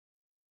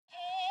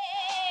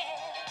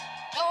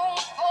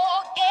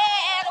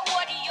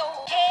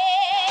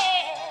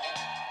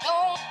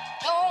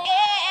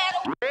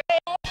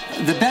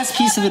The best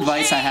piece of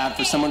advice I have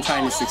for someone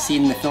trying to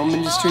succeed in the film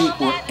industry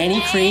or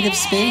any creative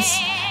space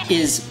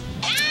is,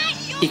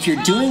 if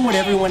you're doing what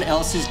everyone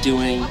else is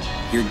doing,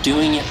 you're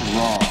doing it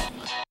wrong.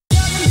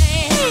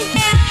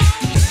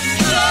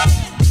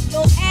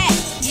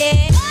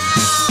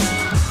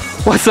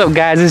 What's up,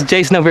 guys? It's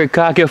Jason over at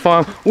Cog Hill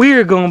Farm.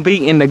 We're gonna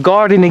be in the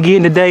garden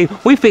again today.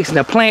 We fixing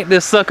to plant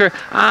this sucker.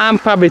 I'm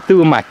probably through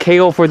with my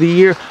kale for the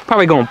year.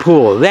 Probably gonna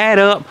pull that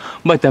up.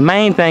 But the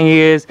main thing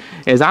is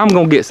I'm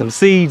gonna get some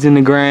seeds in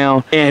the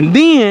ground. And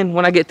then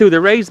when I get through the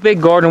raised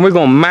bed garden, we're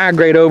gonna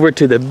migrate over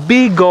to the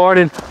big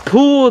garden,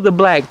 pull the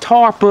black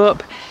tarp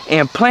up,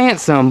 and plant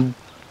some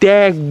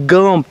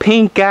daggum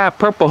pink eye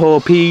purple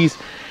hull peas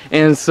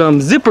and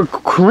some zipper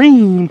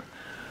cream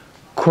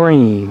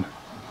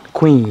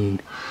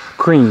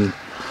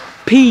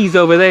peas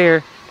over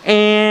there.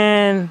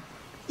 And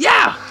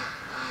yeah,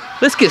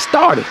 let's get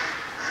started.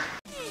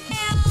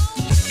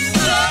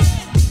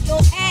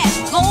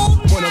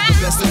 One of the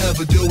best to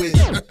ever do it.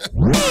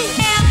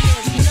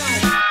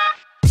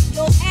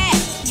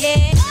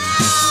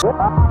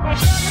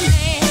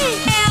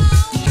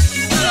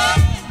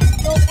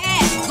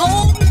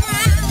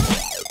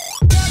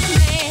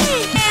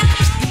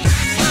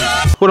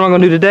 What I'm gonna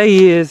do today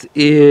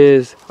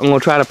is I'm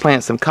gonna try to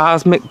plant some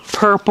cosmic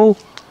purple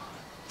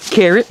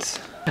carrots.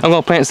 I'm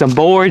gonna plant some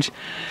borage,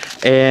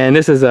 and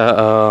this is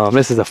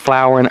a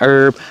flowering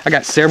herb. I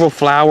got several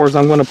flowers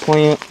I'm gonna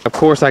plant. Of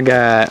course, I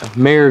got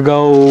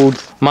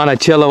marigold,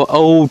 Monticello,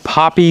 old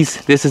poppies.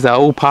 This is an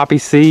old poppy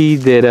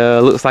seed that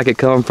looks like it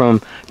come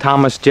from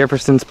Thomas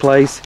Jefferson's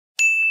place.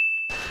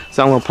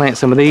 So I'm gonna plant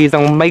some of these.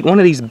 I'm gonna make one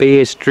of these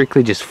beds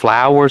strictly just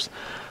flowers.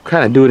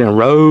 Kind of do it in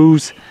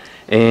rows,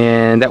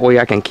 and that way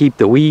I can keep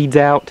the weeds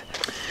out.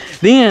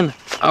 Then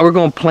we're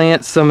gonna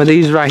plant some of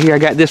these right here. I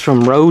got this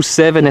from Rose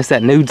 7. It's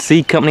that nude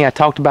seed company I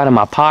talked about in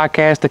my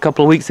podcast a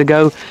couple of weeks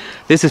ago.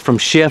 This is from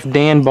Chef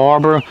Dan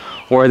Barber,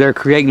 where they're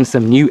creating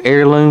some new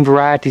heirloom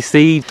variety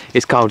seed.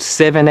 It's called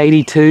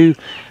 782.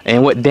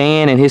 And what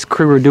Dan and his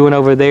crew are doing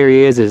over there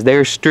is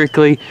they're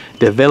strictly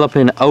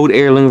developing old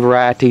heirloom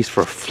varieties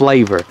for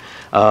flavor.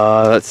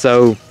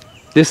 So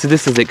this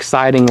is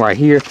exciting right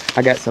here.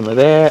 I got some of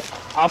that.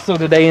 Also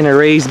today in the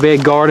raised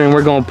bed garden,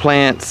 we're gonna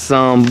plant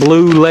some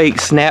Blue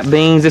Lake snap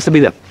beans. This will be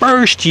the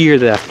first year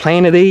that I've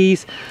planted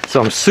these, so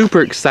I'm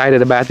super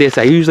excited about this.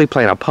 I usually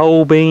plant a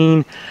pole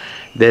bean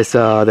that's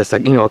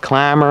a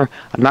climber.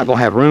 I'm not gonna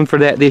have room for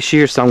that this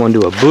year, so I'm gonna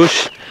do a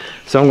bush.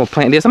 So I'm gonna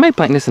plant this. I may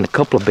plant this in a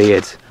couple of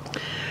beds.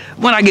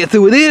 When I get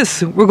through with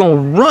this, we're gonna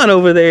run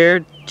over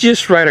there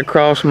just right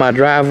across my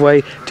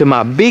driveway to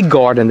my big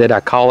garden that I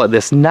call it,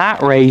 this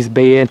not raised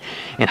bed,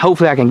 and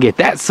hopefully I can get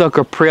that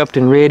sucker prepped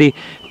and ready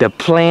to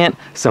plant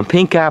some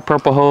pink eye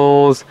purple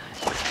hulls,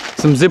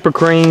 some zipper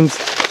creams,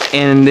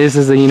 and this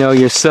is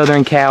your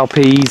southern cow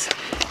peas.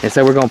 And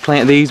so we're gonna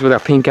plant these with our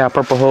pink eye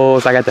purple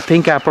hulls. I got the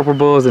pink eye purple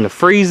bulls in the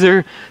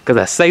freezer because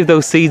I save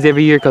those seeds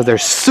every year because they're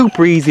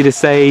super easy to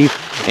save,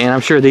 and I'm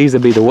sure these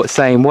will be the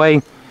same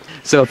way.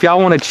 So if y'all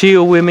want to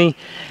chill with me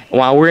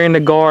while we're in the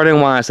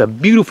garden, while it's a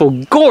beautiful,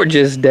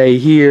 gorgeous day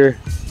here,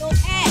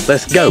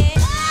 let's go.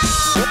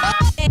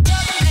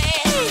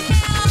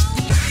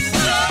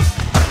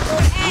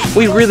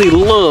 We really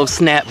love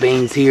snap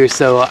beans here,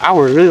 so I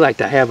would really like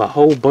to have a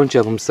whole bunch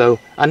of them. So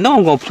I know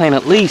I'm gonna plant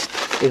at least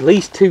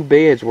 2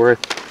 beds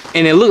worth.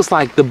 And it looks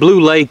like the Blue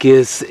Lake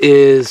is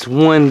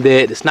one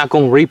that it's not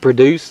gonna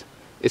reproduce.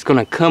 It's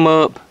gonna come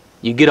up,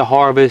 you get a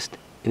harvest,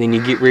 and then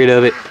you get rid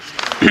of it.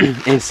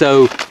 And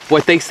so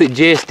what they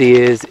suggest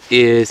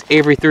is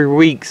every 3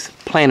 weeks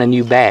plant a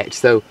new batch.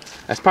 So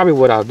that's probably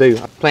what I'll do.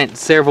 I'll plant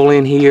several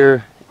in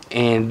here,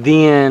 and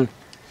then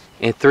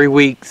in 3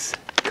 weeks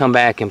come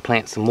back and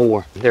plant some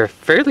more. They're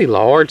fairly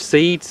large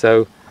seeds,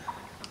 so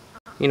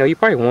you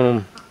probably want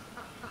them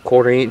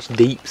 1/4 inch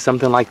deep,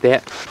 something like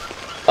that.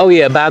 Oh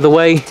yeah, by the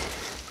way,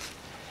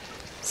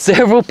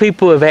 several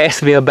people have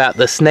asked me about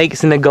the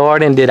snakes in the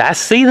garden. Did I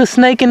see the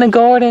snake in the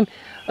garden?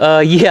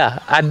 Yeah,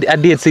 I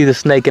did see the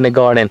snake in the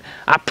garden.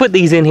 I put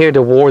these in here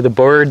to ward the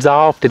birds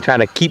off, to try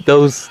to keep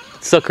those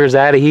suckers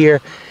out of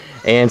here.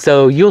 And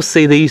so you'll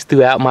see these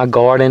throughout my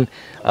garden.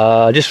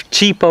 Just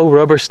cheapo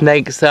rubber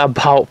snakes I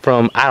bought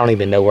from, I don't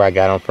even know where I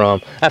got them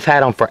from. I've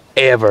had them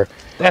forever.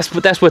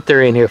 That's what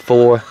they're in here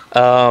for.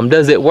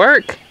 Does it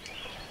work?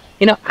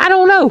 I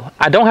don't know.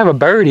 I don't have a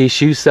bird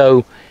issue,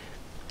 so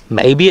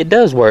maybe it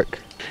does work.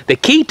 The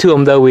key to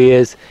them though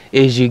is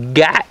you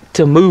got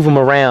to move them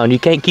around. You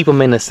can't keep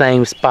them in the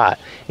same spot.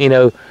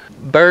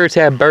 Birds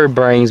have bird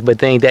brains, but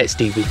they ain't that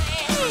stupid.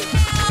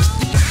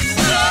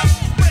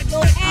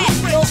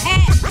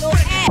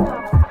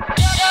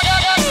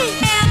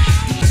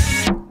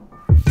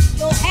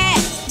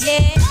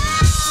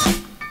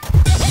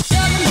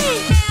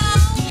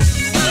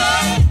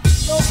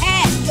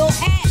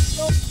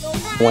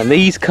 When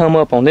these come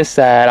up on this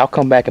side, I'll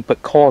come back and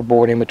put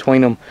cardboard in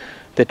between them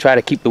to try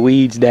to keep the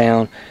weeds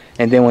down.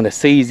 And then when the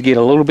seeds get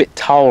a little bit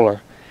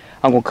taller,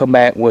 I'm gonna come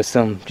back with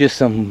just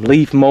some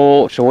leaf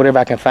mulch or whatever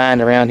I can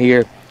find around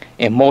here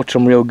and mulch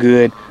them real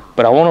good. But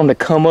but I want them to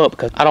come up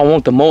because I don't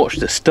want the mulch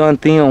to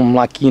stunt them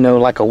like, you know,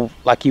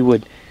 like you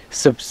would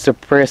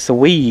suppress a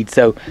weed.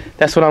 So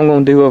that's what I'm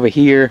going to do over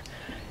here.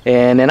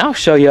 And then I'll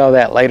show you all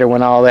that later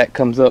when all that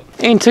comes up.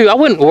 And two, I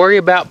wouldn't worry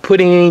about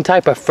putting any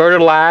type of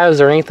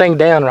fertilizer or anything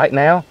down right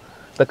now,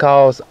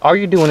 because all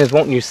you're doing is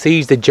wanting your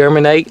seeds to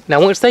germinate.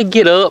 Now once they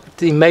get up,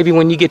 maybe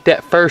when you get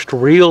that first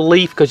real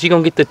leaf, because you're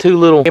going to get the 2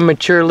 little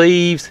immature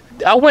leaves,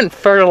 I wouldn't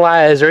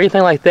fertilize or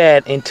anything like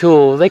that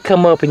until they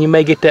come up and you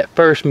may get that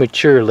first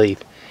mature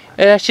leaf.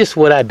 And that's just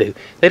what I do.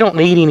 They don't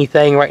need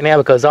anything right now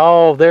because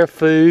all their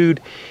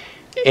food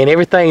and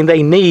everything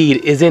they need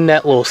is in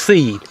that little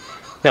seed.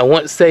 Now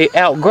once they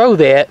outgrow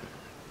that,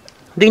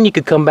 then you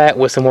could come back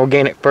with some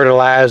organic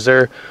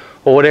fertilizer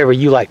or whatever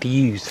you like to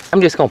use. I'm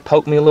just gonna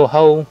poke me a little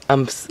hole.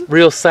 I'm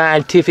real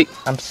scientific.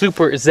 I'm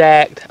super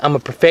exact. I'm a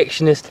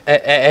perfectionist,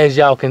 as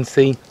y'all can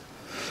see.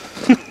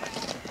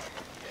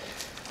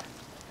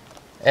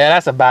 Yeah,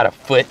 that's about a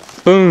foot.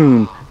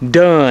 Boom,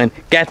 done.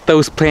 Got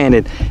those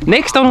planted.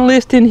 Next on the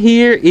list in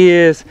here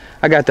is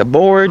I got the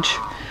borage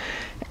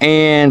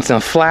and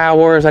some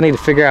flowers. I need to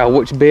figure out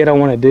which bed I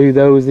want to do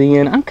those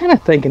in. I'm kind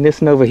of thinking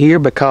this one over here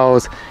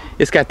because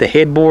it's got the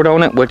headboard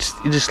on it, which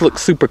it just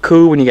looks super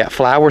cool when you got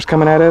flowers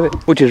coming out of it,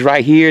 which is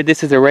right here.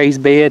 This is a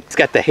raised bed. It's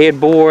got the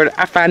headboard.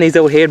 I find these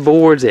old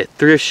headboards at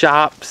thrift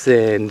shops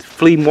and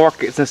flea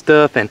markets and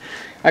stuff, and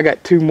I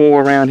got 2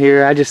 more around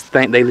here. I just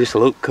think they just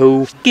look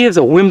cool. Gives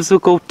a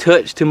whimsical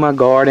touch to my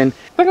garden.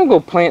 I think I'm gonna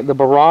plant the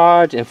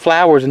borage and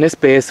flowers in this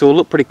bed so it'll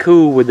look pretty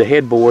cool with the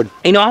headboard.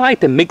 You know, I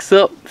like to mix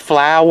up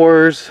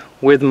flowers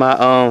with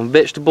my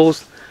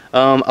vegetables.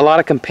 A lot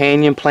of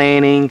companion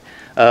planting.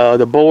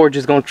 The borage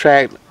is gonna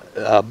attract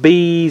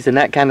bees and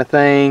that kind of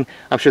thing.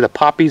 I'm sure the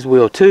poppies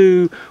will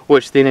too,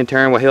 which then in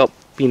turn will help,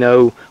 you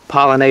know,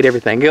 pollinate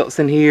everything else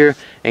in here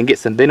and get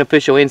some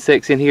beneficial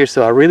insects in here.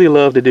 So I really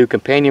love to do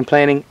companion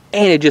planting,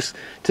 and it just,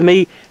 to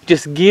me,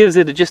 just gives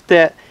it just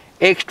that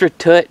extra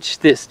touch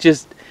that's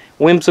just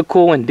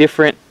whimsical and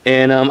different.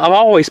 And I've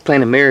always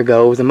planted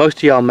marigolds, and most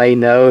of y'all may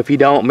know. If you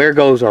don't,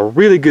 marigolds are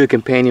really good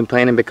companion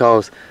planting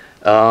because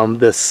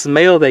the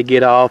smell they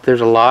get off,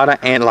 there's a lot of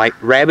ants, like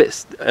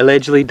rabbits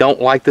allegedly don't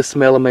like the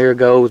smell of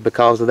marigolds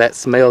because of that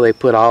smell they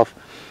put off.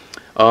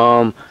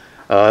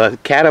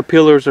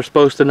 Caterpillars are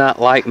supposed to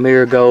not like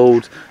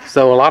marigolds,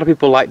 so a lot of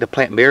people like to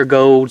plant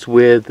marigolds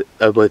with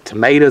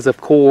tomatoes, of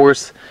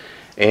course,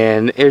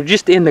 and they're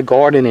just in the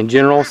garden in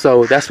general.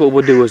 So that's what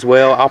we'll do as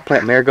well. I'll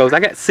plant marigolds. I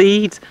got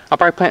seeds. I'll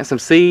probably plant some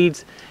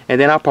seeds, and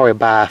then I'll probably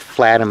buy a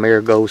flat of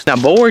marigolds. Now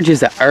borage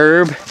is an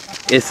herb.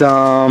 It's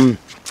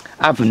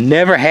I've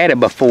never had it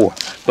before,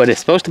 but it's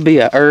supposed to be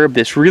a herb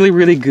that's really,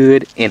 really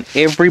good, and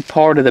every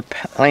part of the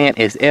plant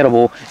is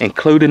edible,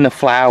 including the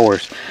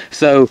flowers.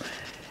 So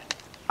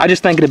I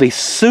just think it'd be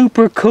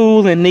super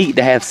cool and neat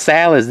to have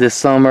salads this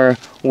summer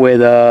with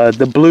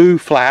the blue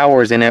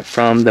flowers in it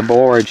from the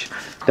borage.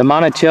 The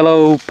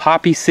Monticello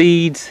poppy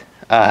seeds,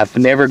 I've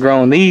never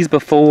grown these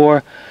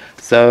before.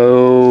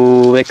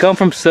 So they come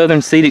from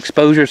southern seed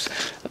exposures.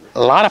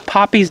 A lot of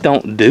poppies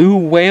don't do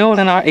well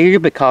in our area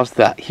because of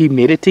the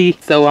humidity.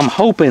 So I'm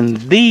hoping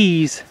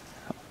these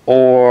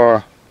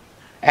are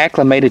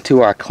acclimated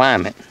to our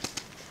climate.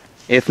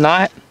 If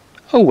not,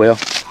 oh well.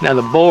 Now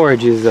the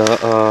borage is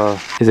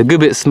a good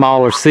bit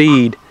smaller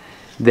seed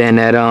than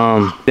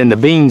the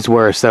beans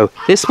were, so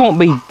this won't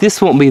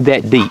be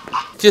that deep.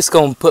 Just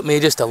gonna put me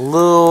just a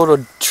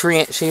little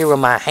trench here with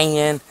my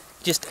hand,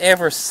 just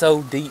ever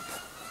so deep,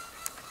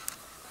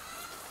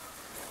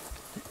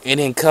 and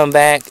then come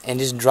back and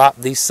just drop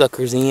these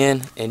suckers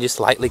in and just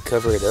lightly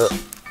cover it up.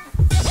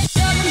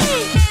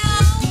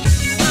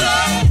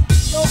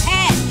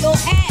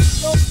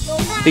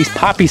 These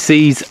poppy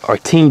seeds are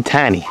teeny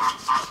tiny.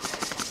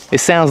 It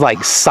sounds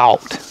like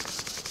salt.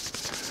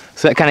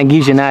 So that kind of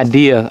gives you an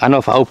idea. I know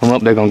if I open them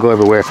up, they're gonna go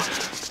everywhere.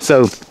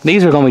 So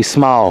these are gonna be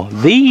small.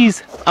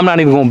 These, I'm not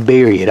even gonna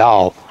bury at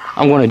all.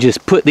 I'm gonna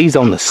just put these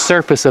on the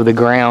surface of the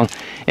ground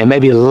and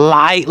maybe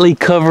lightly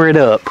cover it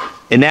up.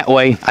 And that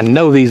way, I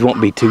know these won't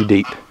be too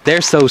deep.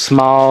 They're so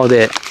small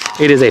that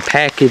it is a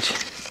package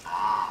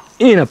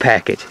in a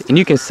package. And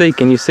you can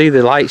you see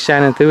the light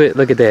shining through it?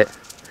 Look at that.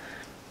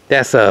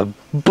 That's a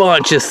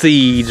bunch of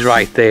seeds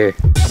right there.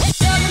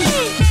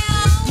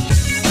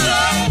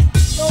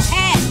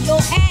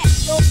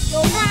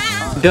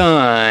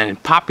 Done.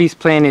 Poppies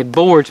planted,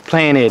 borage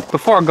planted.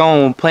 Before I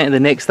go on planting the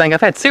next thing,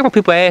 I've had several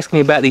people ask me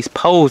about these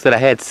poles that I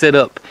had set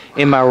up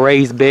in my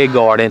raised bed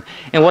garden.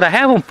 And what I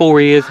have them for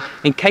is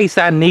in case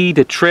I need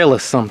to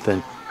trellis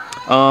something.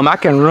 I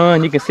can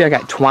run, you can see I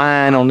got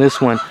twine on this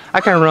one.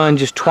 I can run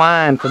just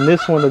twine from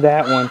this one to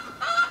that one.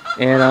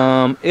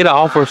 And it'll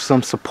offer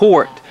some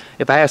support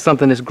if I have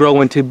something that's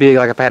growing too big,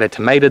 like if I had a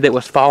tomato that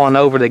was falling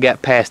over that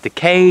got past the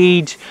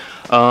cage.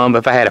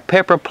 If I had a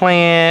pepper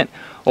plant,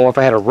 or if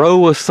I had a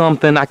row of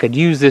something, I could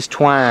use this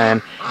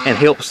twine and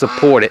help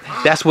support it.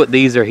 That's what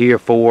these are here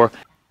for.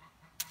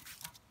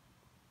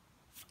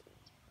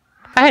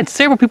 I had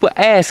several people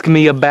ask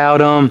me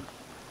about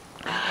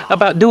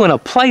about doing a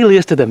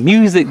playlist of the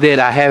music that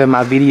I have in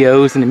my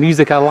videos and the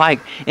music I like,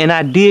 and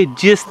I did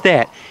just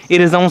that. It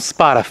is on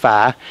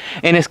Spotify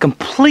and it's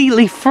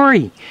completely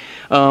free.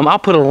 I'll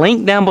put a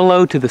link down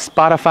below to the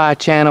Spotify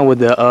channel with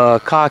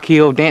the Cog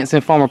Hill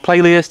Dancing Farmer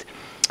playlist,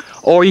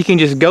 or you can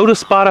just go to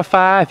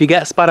Spotify if you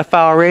got Spotify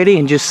already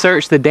and just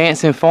search the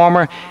Dancing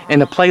Farmer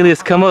and the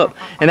playlist come up,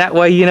 and that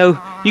way, you know,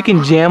 you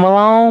can jam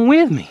along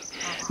with me.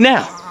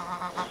 Now,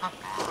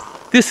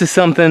 this is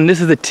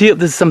a tip,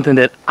 this is something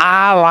that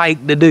I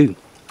like to do.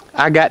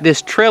 I got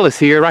this trellis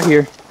here, right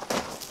here.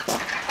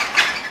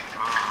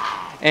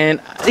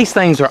 And these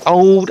things are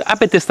old. I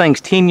bet this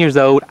thing's 10 years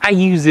old. I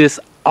use this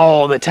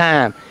all the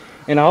time.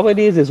 And all it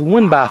is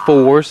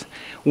 1x4s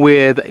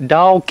with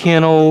dog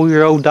kennel,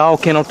 your old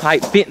dog kennel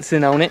type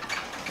fencing on it.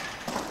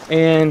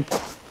 And,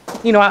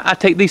 you know, I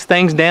take these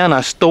things down,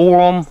 I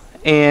store them,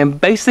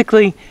 and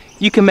basically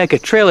you can make a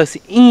trellis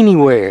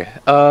anywhere.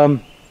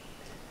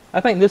 I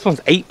think this one's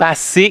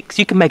 8x6.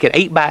 You can make it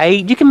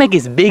 8x8. You can make it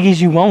as big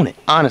as you want it,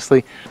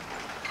 honestly.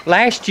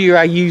 Last year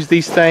I used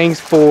these things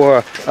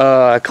for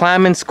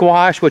climbing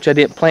squash, which I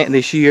didn't plant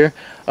this year.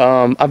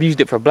 I've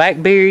used it for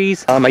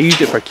blackberries. I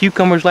used it for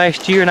cucumbers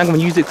last year, and I'm going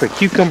to use it for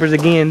cucumbers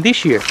again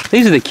this year.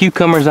 These are the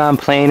cucumbers I'm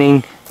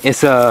planting.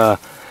 It's they're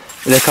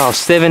called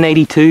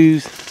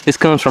 782s. This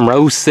comes from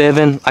row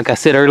 7. Like I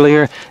said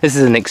earlier, this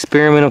is an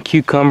experimental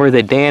cucumber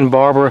that Dan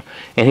Barber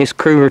and his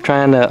crew are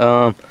trying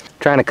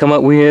to come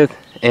up with.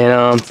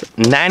 And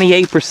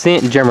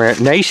 98%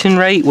 germination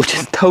rate, which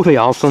is totally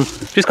awesome.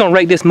 Just gonna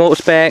rake this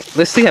mulch back.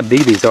 Let's see how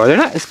big these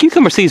are.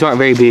 Cucumber seeds aren't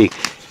very big.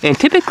 And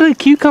typically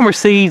cucumber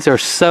seeds are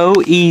so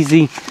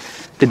easy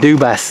to do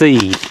by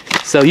seed.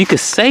 So you could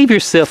save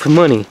yourself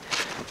money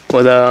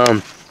with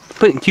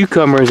putting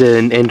cucumbers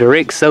and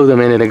direct sow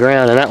them into the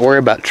ground and not worry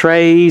about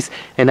trays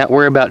and not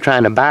worry about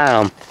trying to buy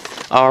them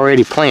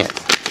already planted.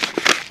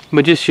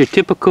 But just your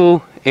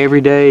typical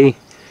everyday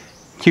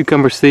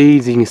cucumber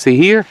seeds, you can see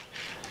here.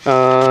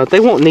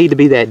 They won't need to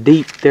be that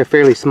deep. They're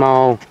fairly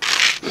small.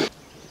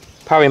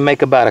 Probably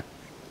make about a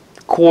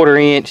 1/4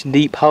 inch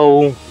deep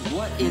hole.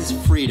 What is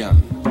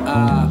freedom?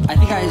 I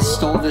think I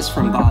stole this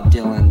from Bob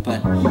Dylan,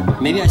 but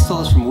maybe I stole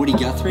this from Woody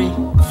Guthrie.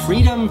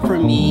 Freedom for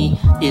me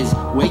is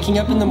waking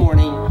up in the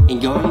morning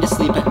and going to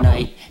sleep at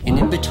night, and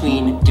in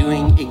between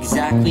doing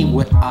exactly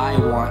what I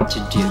want to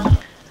do.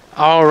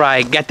 All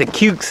right, got the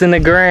cukes in the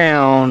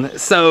ground.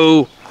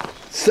 So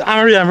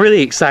I'm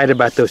really excited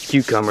about those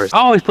cucumbers. I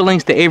always put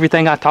links to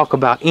everything I talk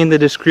about in the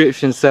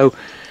description, so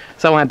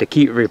I don't have to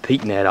keep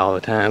repeating that all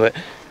the time. But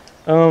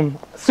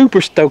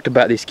super stoked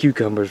about these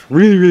cucumbers.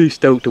 Really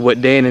stoked to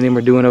what Dan and them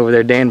are doing over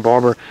there, Dan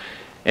Barber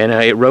and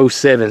at row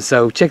 7.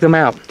 So check them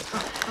out.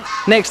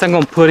 Next, I'm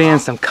gonna put in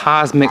some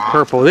cosmic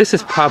purple. This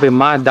is probably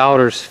my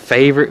daughter's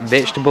favorite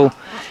vegetable.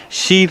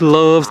 She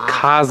loves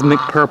cosmic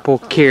purple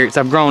carrots.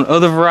 I've grown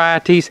other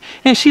varieties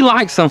and she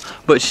likes them,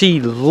 but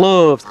she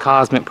loves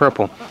cosmic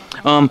purple.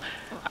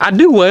 I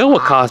do well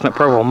with cosmic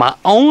purple. My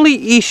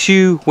only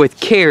issue with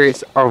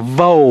carrots are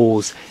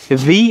voles.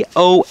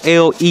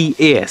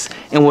 V-O-L-E-S.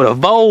 And what a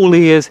vole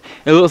is,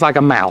 it looks like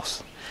a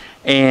mouse.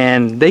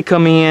 And they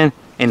come in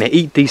and they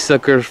eat these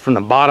suckers from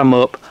the bottom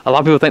up. A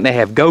lot of people think they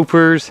have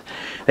gophers.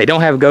 They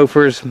don't have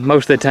gophers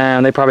most of the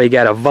time. They probably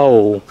got a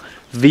vole.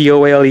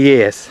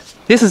 V-O-L-E-S.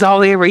 This is all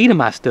they ever eat of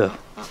my stuff.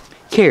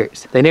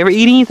 Carrots. They never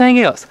eat anything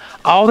else.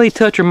 All they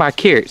touch are my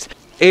carrots.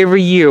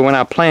 Every year when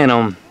I plant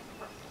them,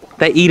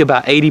 they eat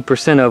about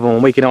 80% of them,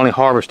 and we can only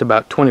harvest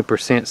about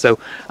 20%. So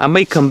I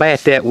may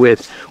combat that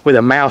with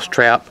a mouse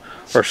trap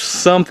or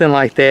something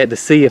like that to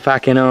see if I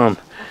can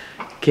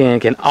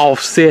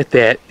offset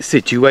that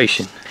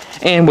situation.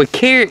 And with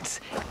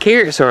carrots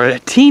are a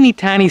teeny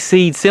tiny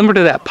seed similar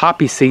to that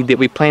poppy seed that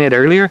we planted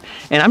earlier.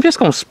 And I'm just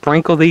gonna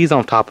sprinkle these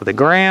on top of the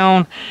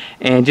ground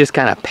and just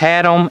kind of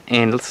pat them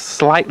and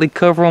slightly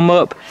cover them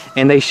up,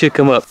 and they should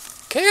come up.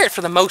 Carrots,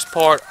 for the most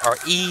part, are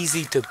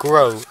easy to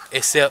grow,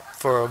 except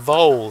for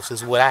voles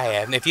is what I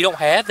have. And if you don't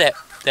have that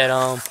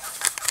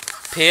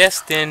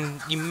pest,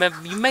 then you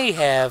may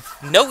have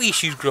no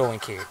issues growing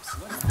carrots.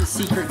 What's the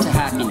secret to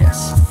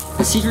happiness?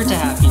 The secret to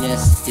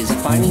happiness is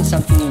finding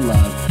something you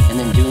love and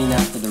then doing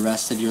that for the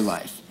rest of your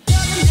life.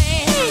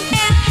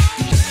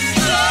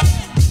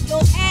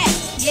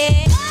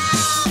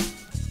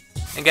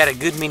 And got a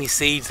good many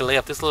seeds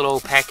left. This little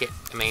old packet,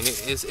 I mean,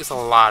 it's a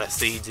lot of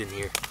seeds in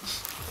here.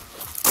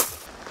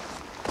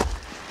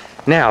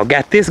 Now,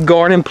 got this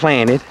garden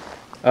planted.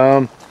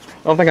 I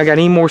don't think I got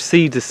any more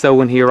seeds to sow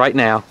in here right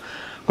now.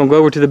 I'm gonna go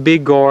over to the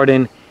big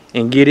garden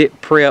and get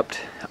it prepped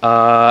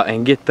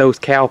and get those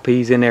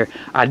cowpeas in there.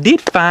 I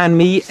did find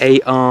me a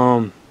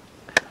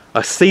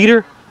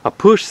cedar, a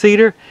push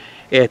cedar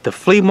at the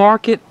flea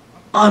market.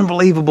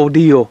 Unbelievable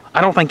deal.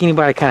 I don't think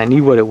anybody kind of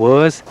knew what it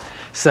was.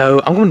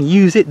 So I'm gonna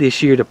use it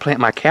this year to plant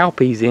my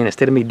cowpeas in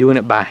instead of me doing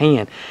it by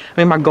hand.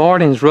 I mean, my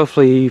garden is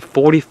roughly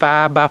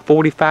 45 by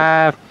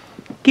 45.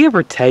 Give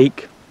or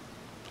take.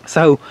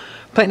 So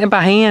planting it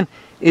by hand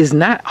is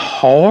not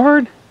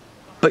hard,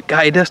 but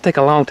God, it does take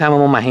a long time.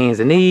 I'm on my hands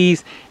and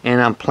knees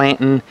and I'm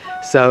planting,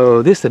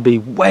 so this would be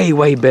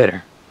way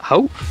better, I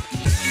hope.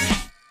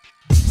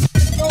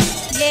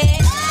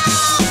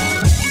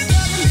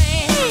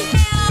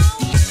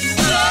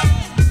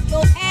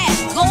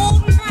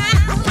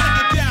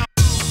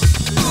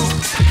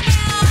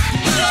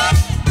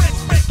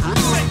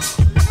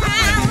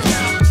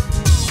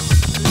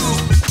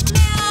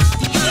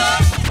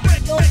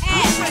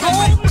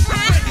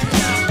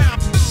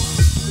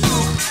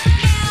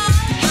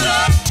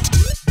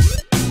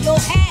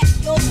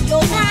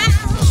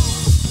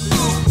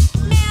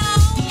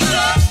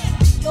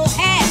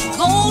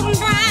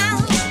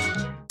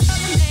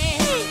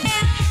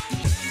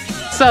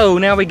 So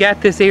now we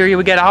got this area,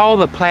 we got all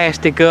the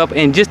plastic up,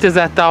 and just as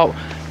I thought,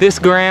 this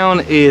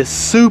ground is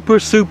super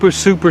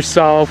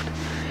soft,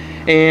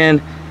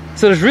 and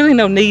so there's really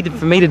no need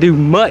for me to do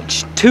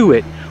much to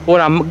it.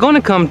 What I'm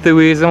gonna come through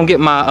is I'm gonna get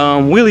my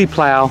wheelie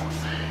plow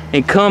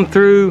and come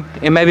through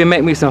and maybe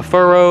make me some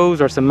furrows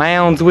or some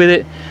mounds with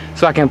it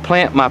so I can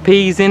plant my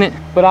peas in it.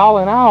 But all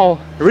in all,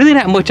 really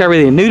not much I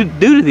really need to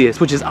do to this,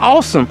 which is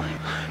awesome.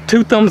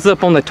 2 thumbs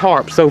up on the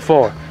tarp so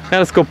far. Now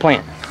let's go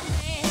plant.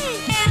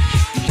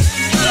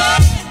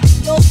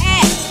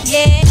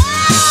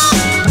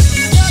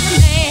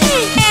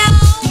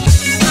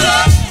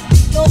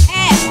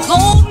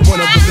 One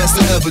of the best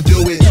to ever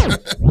do it.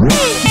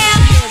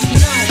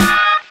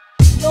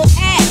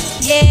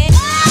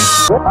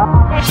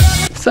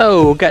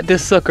 So got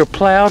this sucker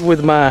plowed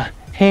with my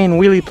hand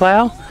wheelie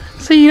plow.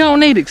 So you don't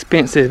need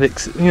expensive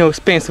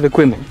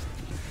equipment,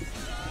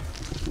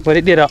 but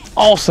it did an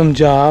awesome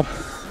job.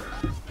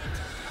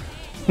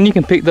 And you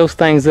can pick those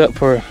things up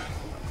for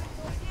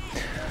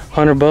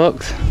 100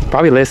 bucks,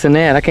 probably less than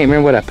that. I can't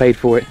remember what I paid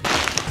for it.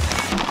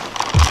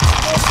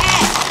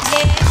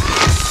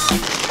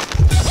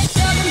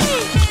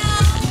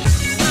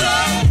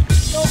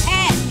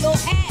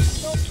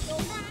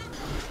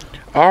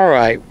 All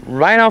right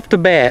off the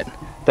bat,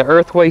 the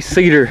earthway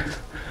seeder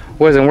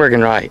wasn't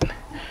working right,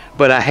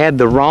 but I had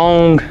the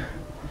wrong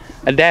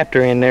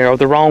adapter in there, or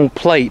the wrong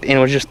plate, and it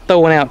was just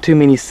throwing out too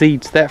many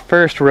seeds. That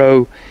first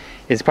row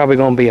is probably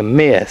going to be a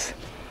mess.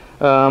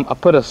 I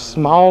put the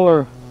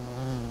smaller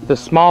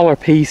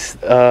piece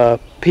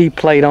pea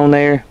plate on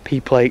there.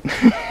 Pea plate.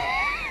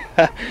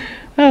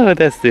 Oh,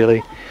 that's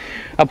silly.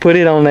 I put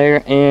it on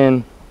there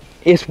and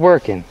it's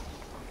working.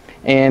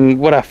 And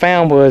what I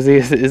found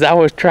is I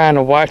was trying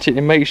to watch it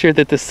and make sure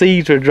that the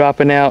seeds were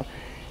dropping out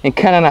and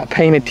kind of not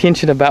paying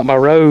attention about my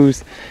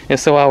rows, and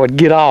so I would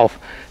get off.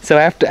 So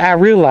after I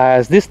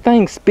realized this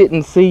thing's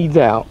spitting seeds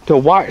out to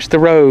watch the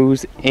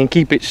rows and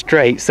keep it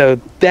straight, so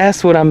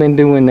that's what I've been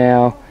doing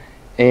now,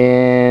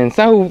 and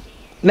so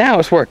now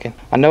it's working.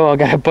 I know I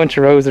got a bunch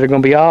of rows that are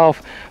gonna be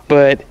off,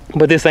 but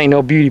this ain't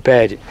no beauty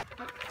pageant.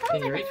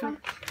 Can you reach them?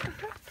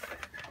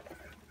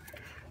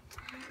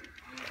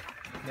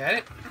 Got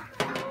it?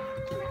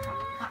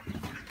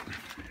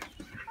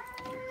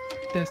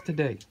 That's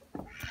today.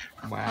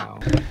 Wow.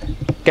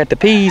 Got the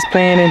peas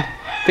planted,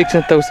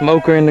 fixing to throw some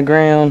okra in the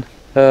ground.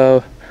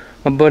 My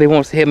buddy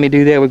wants to help me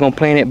do that. We're gonna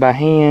plant it by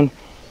hand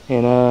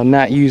and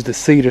not use the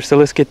seeder. So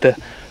let's get the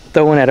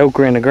throwing that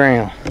okra in the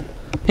ground.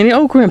 And the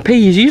okra and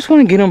peas, you just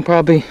want to get them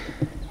probably,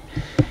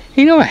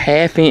 you know, a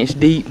 ½ inch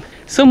deep,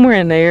 somewhere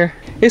in there.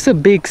 It's a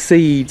big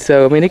seed,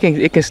 so I mean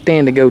it can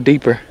stand to go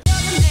deeper.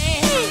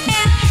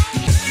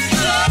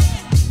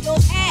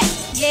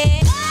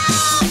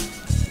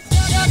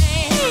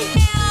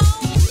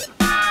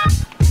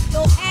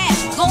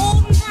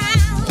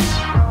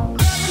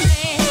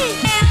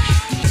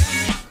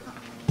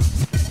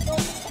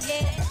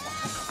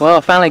 Well,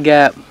 I finally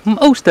got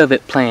most of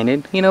it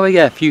planted. You know, we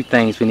got a few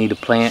things we need to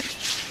plant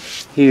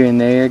here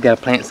and there. Got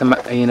to plant some,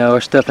 you know,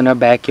 our stuff in our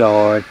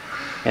backyard.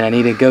 And I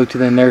need to go to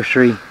the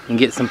nursery and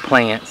get some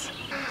plants.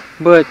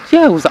 But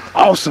yeah, it was an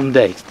awesome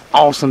day.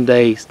 Awesome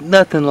day.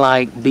 Nothing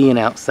like being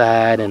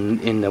outside,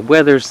 and the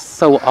weather's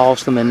so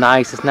awesome and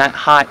nice. It's not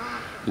hot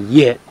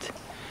yet.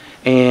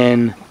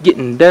 And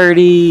getting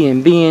dirty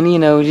and being, you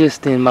know,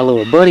 just in my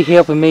little buddy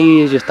helping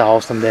me is just an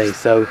awesome day.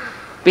 So,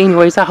 but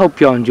anyways, I hope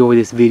y'all enjoy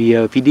this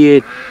video. If you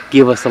did,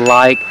 give us a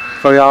like.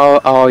 For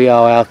all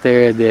y'all out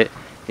there that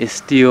is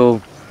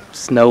still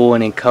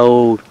snowing and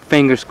cold,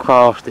 fingers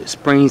crossed that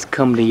spring's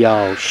coming to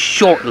y'all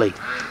shortly,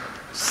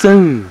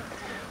 soon.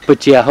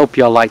 But yeah, I hope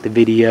y'all like the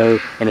video,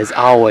 and as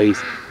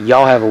always,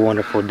 y'all have a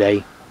wonderful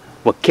day.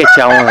 We'll catch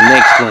y'all on the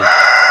next one.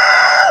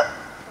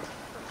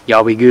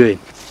 Y'all be good.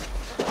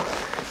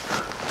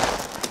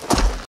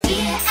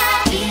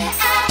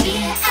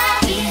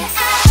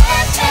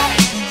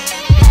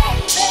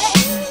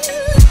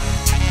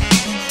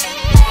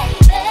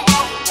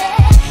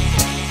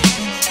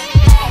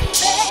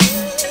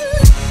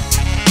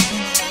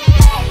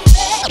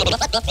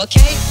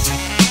 Okay.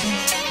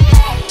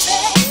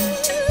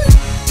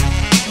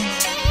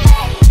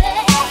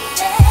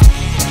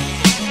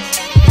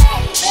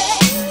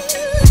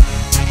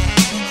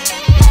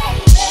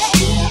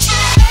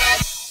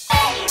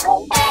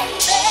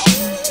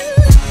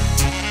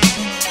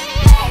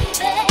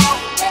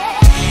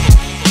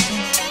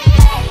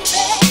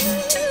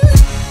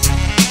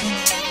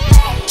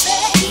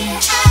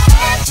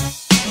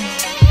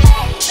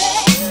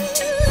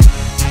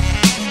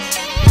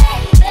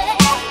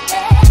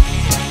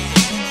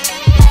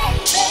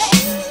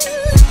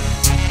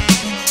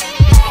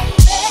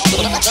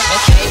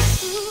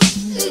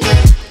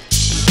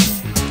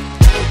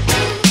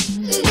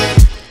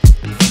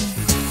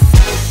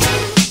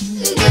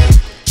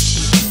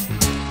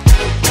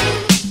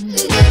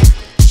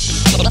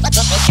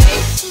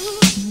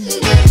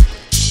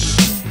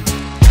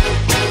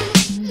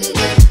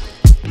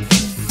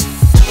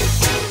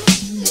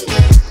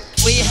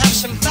 We have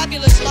some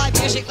fabulous live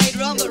music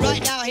later on, but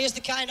right now here's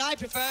the kind I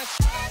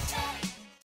prefer.